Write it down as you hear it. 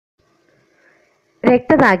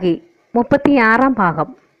രക്തതാകി 36 ഭാഗം.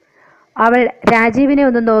 അവൾ രാജീവിനെ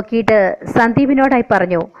ഒന്ന് നോക്കിയിട്ട് സന്ദീപിനോടായി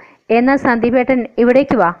പറഞ്ഞു, എന്നാൽ സന്ദീപേട്ടൻ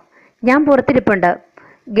ഇവിടേക്ക് വാ, ഞാൻ പുറത്തിരിപ്പുണ്ട്.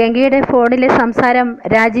 ഗംഗയുടെ ഫോണിലെ സംസാരം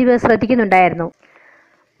രാജീവ് ശ്രദ്ധിക്കുന്നുണ്ടായിരുന്നു.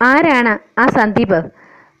 ആരാണ് ആ സന്ദീപ്?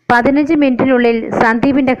 15 മിനിറ്റിനുള്ളിൽ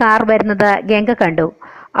സന്ദീപിൻ്റെ കാർ വരുന്നത് ഗംഗ കണ്ടു.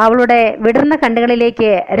 അവളുടെ വിടർന്ന കണ്ണുകളിലേക്ക്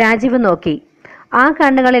രാജീവ് നോക്കി. ആ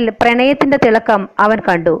കണ്ണുകളിൽ പ്രണയത്തിൻ്റെ തിളക്കം അവൻ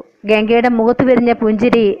കണ്ടു. ഗംഗയുടെ മുഖത്ത് വിരിഞ്ഞ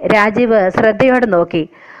പുഞ്ചിരി രാജീവ് ശ്രദ്ധയോടെ നോക്കി.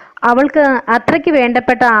 അവൾക്ക് അത്രയ്ക്ക്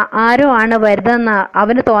വേണ്ടപ്പെട്ട ആരോ ആണ് വരുന്നതെന്ന്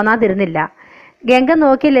അവന് തോന്നാതിരുന്നില്ല. ഗംഗ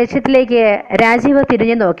നോക്കിയ ലക്ഷ്യത്തിലേക്ക് രാജീവ്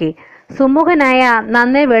തിരിഞ്ഞു നോക്കി. സുമുഖനായ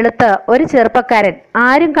നന്നേ വെളുത്ത ഒരു ചെറുപ്പക്കാരൻ,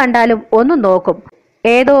 ആരും കണ്ടാലും ഒന്ന് നോക്കും.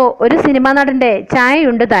 ഏതോ ഒരു സിനിമാ നടൻ്റെ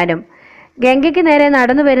ഛായയുണ്ട് താനും. ഗംഗയ്ക്ക് നേരെ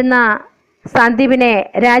നടന്നു വരുന്ന സന്ദീപിനെ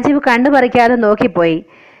രാജീവ് കണ്ണു പറിക്കാതെ നോക്കിപ്പോയി.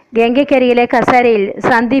 ഗംഗയ്ക്കരികിലെ കസേരയിൽ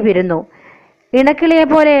സന്ദീപ് ഇരുന്നു. ഇണക്കിളിയെ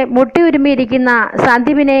പോലെ മുട്ടി ഉരുമിയിരിക്കുന്ന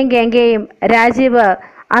സന്ദീപിനെയും ഗംഗയെയും രാജീവ്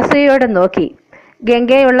അസൂയയോടെ നോക്കി.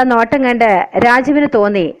 ഗംഗയുള്ള നോട്ടം കണ്ട് രാജീവിന്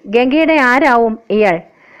തോന്നി, ഗംഗയുടെ ആരാവും ഇയാൾ?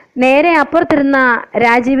 നേരെ അപ്പുറത്തിരുന്ന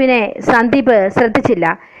രാജീവിനെ സന്ദീപ് ശ്രദ്ധിച്ചില്ല.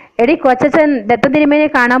 എടി കൊച്ചച്ഛൻ ദത്തതിരുമേനെ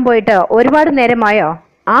കാണാൻ പോയിട്ട് ഒരുപാട് നേരമായോ?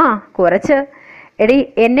 ആ, കുറച്ച്. എടി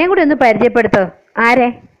എന്നെയും കൂടി ഒന്ന് പരിചയപ്പെടുത്ത്. ആരെ?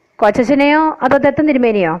 കൊച്ചച്ഛനെയോ അതോ ദത്തം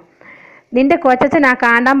തിരുമേനിയോ? നിന്റെ കൊച്ചച്ഛൻ ആ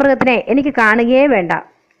കാണ്ടാമൃഗത്തിനെ എനിക്ക് കാണുകയേ വേണ്ട.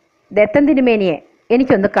 ദത്തം തിരുമേനിയെ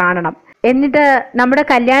എനിക്കൊന്ന് കാണണം. എന്നിട്ട് നമ്മുടെ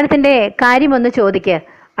കല്യാണത്തിൻ്റെ കാര്യമൊന്ന് ചോദിക്ക്.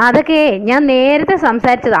 അതൊക്കെ ഞാൻ നേരത്തെ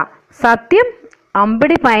സംസാരിച്ചതാ. സത്യം?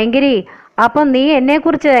 അമ്പടി ഭയങ്കരി. അപ്പം നീ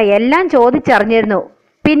എന്നെക്കുറിച്ച് എല്ലാം ചോദിച്ചറിഞ്ഞിരുന്നു.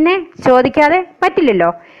 പിന്നെ ചോദിക്കാതെ പറ്റില്ലല്ലോ.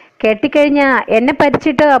 കെട്ടിക്കഴിഞ്ഞ എന്നെ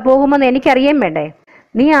പരിച്ചിട്ട് പോകുമെന്ന് എനിക്കറിയാൻ വേണ്ടേ?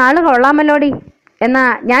 നീ ആള് കൊള്ളാമല്ലോടി. എന്നാ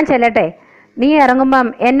ഞാൻ ചെല്ലട്ടെ, നീ ഇറങ്ങുമ്പം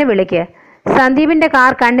എന്നെ വിളിക്ക്. സന്ദീപിൻ്റെ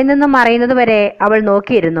കാർ കണ്ണിൽ നിന്നും മറയുന്നത് വരെ അവൾ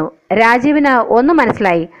നോക്കിയിരുന്നു. രാജീവിന് ഒന്നും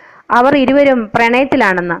മനസ്സിലായി. അവർ ഇരുവരും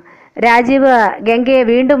പ്രണയത്തിലാണെന്ന്. രാജീവ് ഗംഗയെ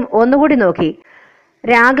വീണ്ടും ഒന്നുകൂടി നോക്കി.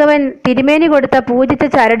 രാഘവൻ തിരുമേനി കൊടുത്ത പൂജിച്ച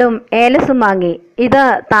ചരടും ഏലസും വാങ്ങി. ഇത്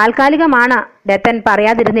താൽക്കാലികമാണ്, ദത്തൻ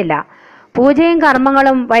പറയാതിരുന്നില്ല. പൂജയും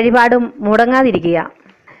കർമ്മങ്ങളും വഴിപാടും മുടങ്ങാതിരിക്കുക.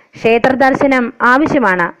 ക്ഷേത്രദർശനം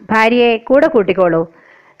ആവശ്യമാണ്. ഭാര്യയെ കൂടെ കൂട്ടിക്കോളൂ.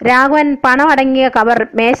 രാഘവൻ പണം അടങ്ങിയ കവർ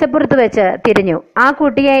മേശപ്പുറത്ത് വെച്ച് തിരിഞ്ഞു. ആ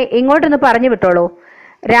കുട്ടിയെ ഇങ്ങോട്ടൊന്ന് പറഞ്ഞു വിട്ടോളൂ.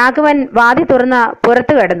 രാഘവൻ വാതി തുറന്ന്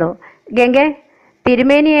പുറത്തു കിടന്നു. ഗംഗെ,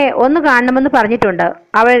 തിരുമേനിയെ ഒന്ന് കാണണമെന്ന് പറഞ്ഞിട്ടുണ്ട്.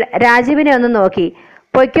 അവൾ രാജീവിനെ ഒന്ന് നോക്കി.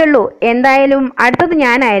 പൊയ്ക്കൊള്ളൂ, എന്തായാലും അടുത്തത്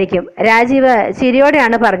ഞാനായിരിക്കും. രാജീവ്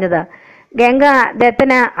ചിരിയോടെയാണ് പറഞ്ഞത്. ഗംഗ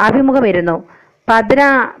ദത്തന് അഭിമുഖമിരുന്നു. ഭദ്ര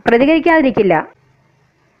പ്രതികരിക്കാതിരിക്കില്ല.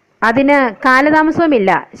 അതിന്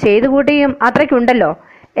കാലതാമസവുമില്ല. ചെയ്തു കൂട്ടിയും അത്രയ്ക്കുണ്ടല്ലോ.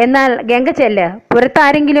 എന്നാൽ ഗംഗ ചെല്ല്.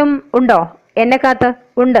 പുറത്താരെങ്കിലും ഉണ്ടോ? എന്നെ കാത്ത്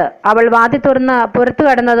ഉണ്ട്. അവൾ വാതി തുറന്ന് പുറത്തു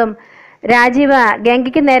കടന്നതും രാജീവ്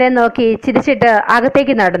ഗംഗയ്ക്ക് നേരെ നോക്കി ചിരിച്ചിട്ട്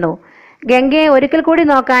അകത്തേക്ക് നടന്നു. ഗംഗയെ ഒരിക്കൽ കൂടി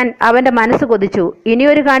നോക്കാൻ അവൻ്റെ മനസ്സ് കൊതിച്ചു.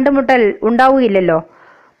 ഇനിയൊരു കണ്ടുമുട്ടൽ ഉണ്ടാവുകയില്ലല്ലോ.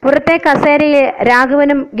 പുറത്തെ കസേരയിൽ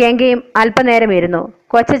രാഘവനും ഗംഗയും അല്പനേരം ഇരുന്നു.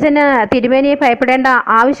 കൊച്ചച്ഛന് തിരുമേനിയെ ഭയപ്പെടേണ്ട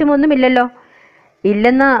ആവശ്യമൊന്നുമില്ലല്ലോ.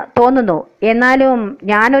 ഇല്ലെന്ന് തോന്നുന്നു. എന്നാലും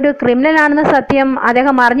ഞാനൊരു ക്രിമിനലാണെന്ന സത്യം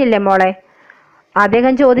അദ്ദേഹം അറിഞ്ഞില്ലേ മോളെ?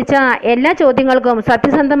 അദ്ദേഹം ചോദിച്ച എല്ലാ ചോദ്യങ്ങൾക്കും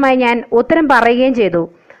സത്യസന്ധമായി ഞാൻ ഉത്തരം പറയുകയും ചെയ്തു.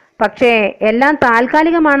 പക്ഷേ എല്ലാം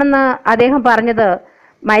താൽക്കാലികമാണെന്ന് അദ്ദേഹം പറഞ്ഞത്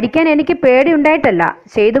മരിക്കാൻ എനിക്ക് പേടിയുണ്ടായിട്ടല്ല.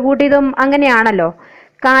 ചെയ്തു കൂട്ടിയതും അങ്ങനെയാണല്ലോ.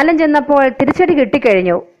 കാലം ചെന്നപ്പോൾ തിരിച്ചടി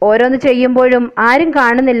കിട്ടിക്കഴിഞ്ഞു. ഓരോന്ന് ചെയ്യുമ്പോഴും ആരും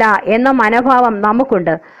കാണുന്നില്ല എന്ന മനോഭാവം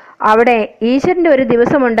നമുക്കുണ്ട്. അവിടെ ഈശ്വരൻ്റെ ഒരു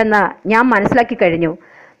ദിവസമുണ്ടെന്ന് ഞാൻ മനസ്സിലാക്കി കഴിഞ്ഞു.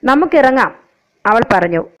 നമുക്കിറങ്ങാം, അവൾ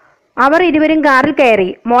പറഞ്ഞു. അവർ ഇരുവരും കാറിൽ കയറി.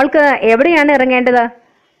 മോൾക്ക് എവിടെയാണ് ഇറങ്ങേണ്ടത്?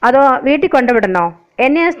 അതോ വീട്ടിൽ കൊണ്ടുവിടണോ?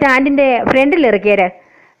 എന്നെ സ്റ്റാൻഡിൻ്റെ ഫ്രണ്ടിൽ ഇറക്കിയത്.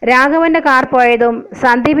 രാഘവൻ്റെ കാർ പോയതും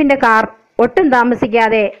സന്ദീപിൻ്റെ കാർ ഒട്ടും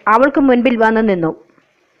താമസിക്കാതെ അവൾക്ക് മുൻപിൽ വന്നു നിന്നു.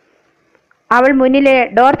 അവൾ മുന്നിലെ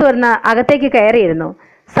ഡോർ തുറന്ന് അകത്തേക്ക് കയറിയിരുന്നു.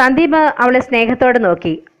 സന്ദീപ് അവളെ സ്നേഹത്തോടെ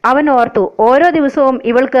നോക്കി. അവൻ ഓർത്തു, ഓരോ ദിവസവും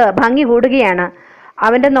ഇവൾക്ക് ഭംഗി കൂടുകയാണ്.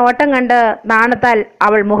 അവൻ്റെ നോട്ടം കണ്ട് നാണത്താൽ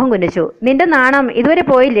അവൾ മുഖം കുനിച്ചു. നിന്റെ നാണം ഇതുവരെ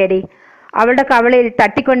പോയില്ലേടി? അവളുടെ കവളിൽ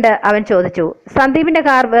തട്ടിക്കൊണ്ട് അവൻ ചോദിച്ചു. സന്ദീപിൻ്റെ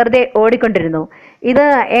കാർ വെറുതെ ഓടിക്കൊണ്ടിരുന്നു. ഇത്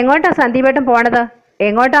എങ്ങോട്ടാ സന്ദീപേട്ടൻ പോണത്?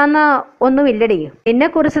 എങ്ങോട്ടാന്ന് ഒന്നുമില്ലടി. നിന്നെ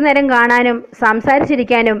കുറച്ചു നേരം കാണാനും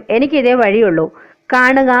സംസാരിച്ചിരിക്കാനും എനിക്കിതേ വഴിയുള്ളൂ.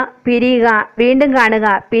 കാണുക, പിരിയുക, വീണ്ടും കാണുക,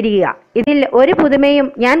 പിരിയുക. ഇതിൽ ഒരു പുതുമയും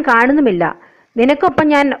ഞാൻ കാണുന്നുമില്ല. നിനക്കൊപ്പം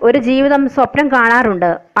ഞാൻ ഒരു ജീവിതം സ്വപ്നം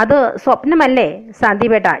കാണാറുണ്ട്. അത് സ്വപ്നമല്ലേ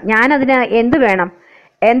സന്ദീപേട്ട? ഞാനതിന് എന്തു വേണം?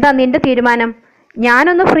 എന്താ നിന്റെ തീരുമാനം?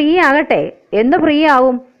 ഞാനൊന്ന് ഫ്രീ ആകട്ടെ. എന്ന് ഫ്രീ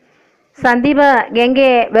ആവും? സന്ദീപ്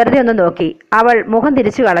ഗംഗയെ വെറുതെ ഒന്ന് നോക്കി. അവൾ മുഖം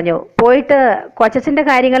തിരിച്ചു കളഞ്ഞു. പോയിട്ട് കൊച്ചച്ഛൻ്റെ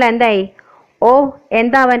കാര്യങ്ങൾ എന്തായി? ഓ,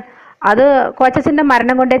 എന്താവൻ? അത് കൊച്ചച്ഛൻ്റെ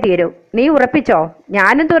മരണം കൊണ്ടേ തീരൂ. നീ ഉറപ്പിച്ചോ?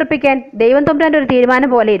 ഞാനെന്ത് ഉറപ്പിക്കാൻ? ദൈവം തമ്പുരാൻ്റെ ഒരു തീരുമാനം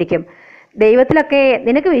പോലെ ഇരിക്കും. ദൈവത്തിലൊക്കെ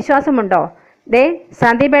നിനക്ക് വിശ്വാസമുണ്ടോ? ദേ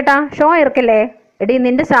സന്ദീപേട്ട, ഷോ ഇറക്കല്ലേ. എടി,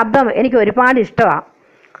 നിന്റെ ശബ്ദം എനിക്ക് ഒരുപാട് ഇഷ്ടമാണ്.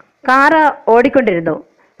 കാറ് ഓടിക്കൊണ്ടിരുന്നു.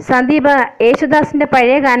 സന്ദീപ് യേശുദാസിന്റെ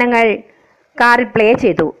പഴയ ഗാനങ്ങൾ കാറിൽ പ്ലേ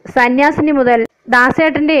ചെയ്തു. സന്യാസിനി മുതൽ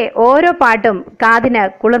ദാസേട്ടന്റെ ഓരോ പാട്ടും കാതിന്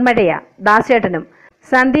കുളിർമഴയാ. ദാസേട്ടനും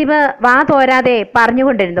സന്ദീപ് വാ തോരാതെ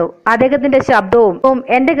പറഞ്ഞുകൊണ്ടിരുന്നു. അദ്ദേഹത്തിന്റെ ശബ്ദവും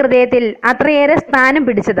എന്റെ ഹൃദയത്തിൽ അത്രയേറെ സ്ഥാനം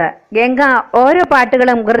പിടിച്ചത്. ഗംഗ ഓരോ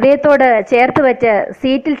പാട്ടുകളും ഹൃദയത്തോട് ചേർത്ത് വെച്ച്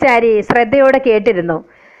സീറ്റിൽ ചാരി ശ്രദ്ധയോടെ കേട്ടിരുന്നു.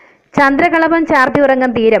 ചന്ദ്രകളഭം ചാർത്തി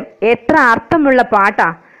ഉറങ്ങും തീരം, എത്ര അർത്ഥമുള്ള പാട്ടാ.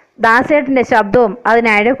 ദാസേട്ടന്റെ ശബ്ദവും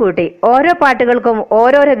അതിനഴ കൂട്ടി. ഓരോ പാട്ടുകൾക്കും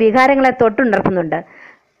ഓരോരോ വികാരങ്ങളെ തൊട്ടുണർത്തുന്നുണ്ട്.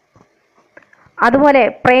 അതുപോലെ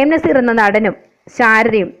പ്രേംനസീർ എന്ന നടനും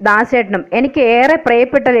ശാരദയും ദാസേട്ടനും എനിക്ക് ഏറെ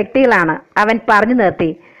പ്രിയപ്പെട്ട വ്യക്തികളാണ്. അവൻ പറഞ്ഞു നിർത്തി.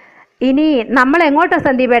 ഇനി നമ്മൾ എങ്ങോട്ടാ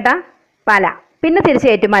സന്ദീപേട്ട? പല. പിന്നെ തിരിച്ച്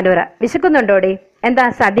ഏറ്റുമാനൂർ. വിശക്കുന്നുണ്ടോടി? എന്താ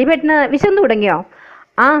സന്ദീപേട്ടന് വിശന്നു തുടങ്ങിയോ?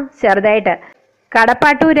 ആ, ചെറുതായിട്ട്.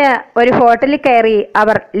 കടപ്പാട്ടൂര് ഒരു ഹോട്ടലിൽ കയറി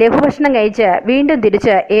അവർ ലഘുഭക്ഷണം കഴിച്ച് വീണ്ടും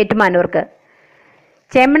തിരിച്ച് ഏറ്റുമാനൂർക്ക്.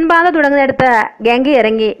 ചെമ്മൺപാത തുടങ്ങുന്നിടത്ത് ഗംഗ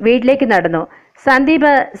ഇറങ്ങി വീട്ടിലേക്ക് നടന്നു.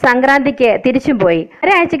 സന്ദീപ് സംക്രാന്തിക്ക് തിരിച്ചും പോയി.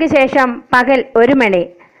 ഒരാഴ്ചയ്ക്ക് ശേഷം പകൽ 1 മണി.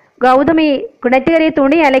 ഗൗതമി കിണറ്റുകരി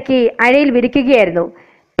തുണി അലക്കി അഴയിൽ വിരിക്കുകയായിരുന്നു.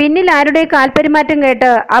 പിന്നിൽ ആരുടെ കാൽപെരുമാറ്റം കേട്ട്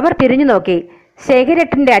അവർ തിരിഞ്ഞു നോക്കി.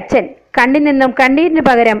 ശേഖരേട്ടന്റെ അച്ഛൻ. കണ്ണിൽ നിന്നും കണ്ണീരിന്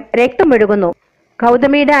പകരം രക്തമൊഴുകുന്നു.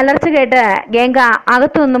 ഗൗതമിയുടെ അലർച്ച കേട്ട് ഗംഗ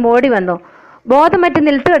അകത്തുനിന്നും ഓടി വന്നു. ബോധമറ്റ്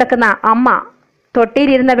നിലത്തു കിടക്കുന്ന അമ്മ.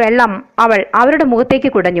 തൊട്ടിയിലിരുന്ന വെള്ളം അവൾ അവരുടെ മുഖത്തേക്ക്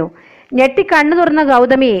കുടഞ്ഞു. ഞെട്ടി കണ്ണു തുറന്ന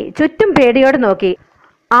ഗൗതമി ചുറ്റും പേടിയോടെ നോക്കി.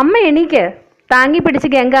 അമ്മ എണീക്ക്! താങ്ങി പിടിച്ച്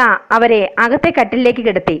ഗംഗ അവരെ അകത്തെ കട്ടിലേക്ക്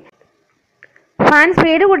കിടത്തി. ഫാൻ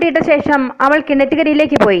സ്പീഡ് കൂട്ടിയിട്ട ശേഷം അവൾ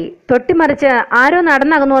കിണറ്റുകരിയിലേക്ക് പോയി. തൊട്ടിമറിച്ച് ആരോ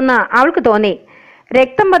നടന്നകന്നുവെന്ന് അവൾക്ക് തോന്നി.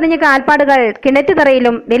 രക്തം പതിഞ്ഞ കാൽപ്പാടുകൾ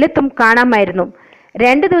കിണറ്റുതറയിലും നിലത്തും കാണാമായിരുന്നു.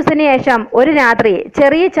 2 ദിവസത്തിന് ശേഷം ഒരു രാത്രി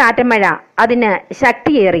ചെറിയ ചാറ്റമഴ. അതിന്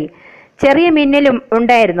ശക്തിയേറി. ചെറിയ മിന്നലും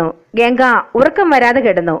ഉണ്ടായിരുന്നു. ഗംഗ ഉറക്കം വരാതെ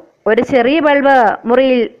കിടന്നു. ഒരു ചെറിയ ബൾബ്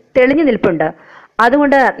മുറിയിൽ തെളിഞ്ഞു നിൽപ്പുണ്ട്.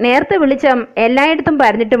 അതുകൊണ്ട് നേരത്തെ വെളിച്ചം എല്ലായിടത്തും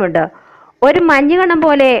പരന്നിട്ടുമുണ്ട്. ഒരു മഞ്ഞുകണം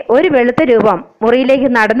പോലെ ഒരു വെളുത്ത രൂപം മുറിയിലേക്ക്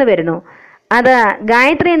നടന്നു വരുന്നു. അത്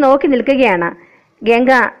ഗായത്രിയെ നോക്കി നിൽക്കുകയാണ്.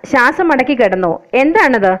 ഗംഗ ശ്വാസം അടക്കി കിടന്നു.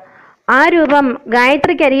 എന്താണത്? ആ രൂപം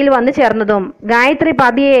ഗായത്രിക്കരിയിൽ വന്നു ചേർന്നതും ഗായത്രി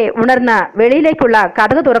പതിയെ ഉണർന്ന് വെളിയിലേക്കുള്ള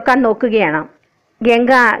കതക് തുറക്കാൻ നോക്കുകയാണ്.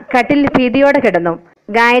 ഗംഗ കട്ടിൽ ഭീതിയോടെ കിടന്നു.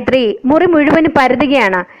 ഗായത്രി മുറി മുഴുവനും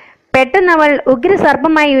പരതുകയാണ്. പെട്ടെന്ന് അവൾ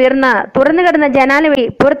ഉഗ്രസർപ്പമായി ഉയർന്ന് തുറന്നു കിടന്ന ജനാല വഴി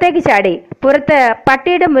പുറത്തേക്ക് ചാടി. പുറത്ത്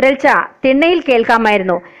പട്ടിയുടെ മുരൾച്ച തിണ്ണയിൽ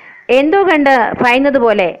കേൾക്കാമായിരുന്നു. എന്തോ കണ്ട്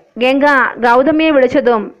ഭയന്നതുപോലെ ഗംഗ ഗൗതമിയെ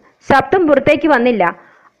വിളിച്ചതും ശബ്ദം പുറത്തേക്ക് വന്നില്ല.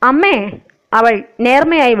 അമ്മേ! അവൾ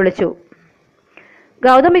നേർമയായി വിളിച്ചു.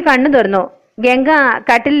 ഗൗതമി കണ്ണു തുറന്നു. ഗംഗ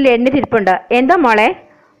കട്ടിലിൽ എണ്ണിരിപ്പുണ്ട്. എന്താ മോളെ?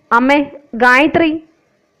 അമ്മേ, ഗായത്രി.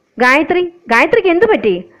 ഗായത്രി ഗായത്രിക്ക് എന്തു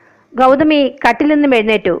പറ്റി? ഗൗതമി കട്ടിൽ നിന്നും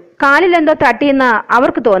എഴുന്നേറ്റു. കാലിൽ എന്തോ തട്ടിയെന്ന്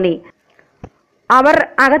അവർക്ക് തോന്നി. അവർ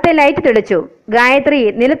അകത്തെ ലൈറ്റ് തെളിച്ചു. ഗായത്രി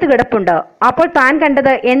നിലത്ത് കിടപ്പുണ്ട്. അപ്പോൾ താൻ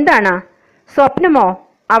കണ്ടത് എന്താണ്? സ്വപ്നമോ?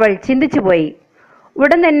 അവൾ ചിന്തിച്ചുപോയി.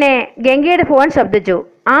 ഉടൻ തന്നെ ഗംഗയുടെ ഫോൺ ശബ്ദിച്ചു.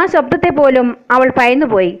 ആ ശബ്ദത്തെ പോലും അവൾ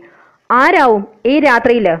ഭയന്നുപോയി. ആരാവും ഈ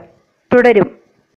രാത്രിയിൽ? തുടരും.